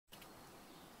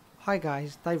Hi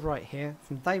guys, Dave Wright here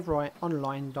from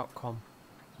davewrightonline.com.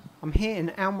 I'm here in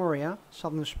Almeria,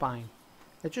 southern Spain.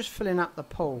 They're just filling up the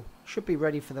pool, should be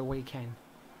ready for the weekend.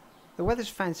 The weather's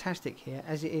fantastic here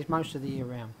as it is most of the year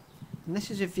round, and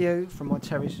this is a view from my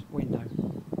terrace window.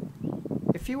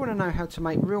 If you want to know how to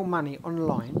make real money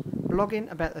online,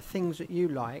 blogging about the things that you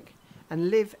like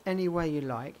and live anywhere you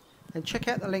like, then check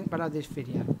out the link below this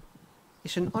video.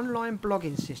 It's an online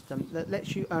blogging system that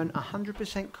lets you earn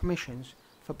 100% commissions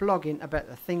for blogging about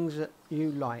the things that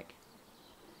you like.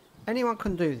 Anyone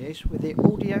can do this with the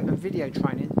audio and video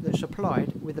training that's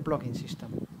supplied with the blogging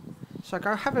system. So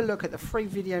go have a look at the free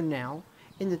video now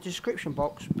in the description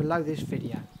box below this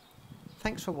video.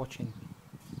 Thanks for watching.